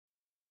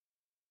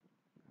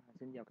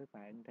Xin chào các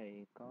bạn,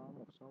 thì có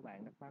một số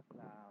bạn thắc mắc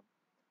là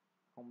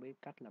không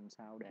biết cách làm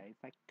sao để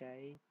phát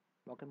cái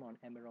Pokemon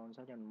Emerald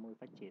 650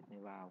 phát triển này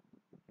vào.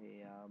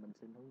 Thì mình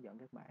xin hướng dẫn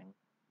các bạn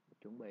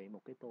chuẩn bị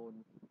một cái tool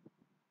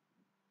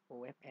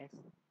UFS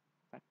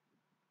phát,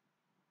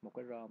 một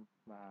cái ROM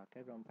và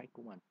cái ROM phát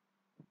của mình.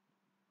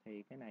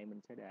 Thì cái này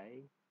mình sẽ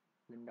để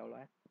link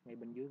download ngay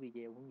bên dưới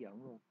video hướng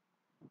dẫn luôn.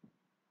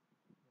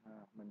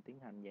 Mình tiến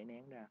hành giải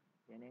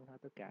nén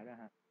hết tất cả ra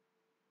ha.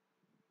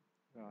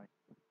 Rồi.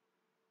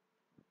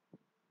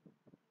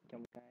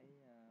 Trong cái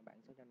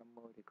bản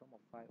 650 thì có một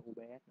file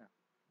UBS nè,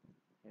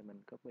 thì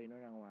mình copy nó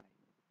ra ngoài.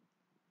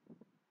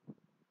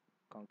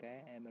 Còn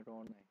cái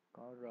Emerald này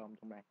có ROM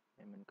trong đây,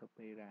 thì mình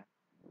copy ra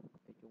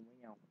để chung với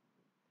nhau.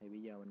 Thì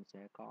bây giờ mình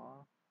sẽ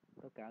có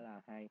tất cả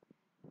là hai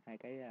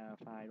cái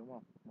file đúng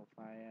không? Một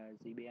file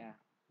GBA,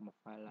 một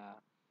file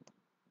là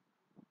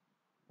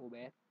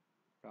UBS.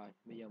 Rồi,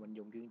 bây giờ mình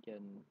dùng chương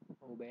trình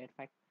UBS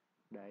Fact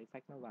để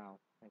fact nó vào.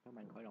 Thì các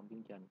bạn khởi động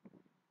chương trình.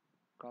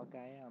 Có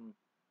cái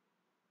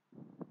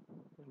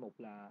mục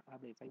là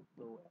Apply Fact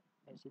to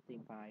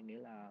Existing File, nghĩa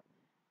là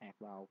add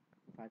vào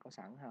file có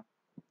sẵn ha.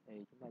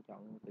 Thì chúng ta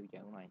chọn từ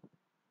chọn này.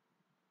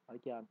 Ở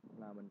trên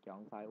là mình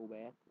chọn file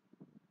UBS.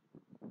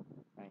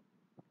 Đây.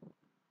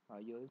 Ở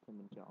dưới thì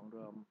mình chọn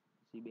ROM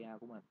GBA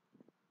của mình.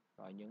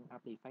 Rồi nhấn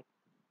Apply Fact.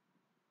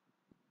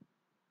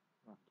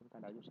 Rồi, chúng ta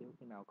đợi chút xíu,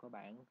 khi nào có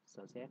bản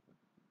success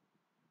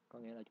có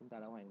nghĩa là chúng ta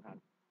đã hoàn thành,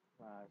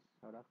 và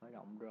sau đó khởi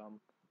động ROM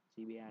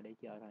GBA để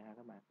chơi thôi ha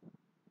các bạn.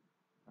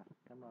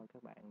 Cảm ơn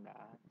các bạn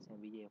đã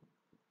xem video.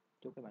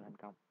 Chúc các bạn thành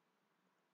công.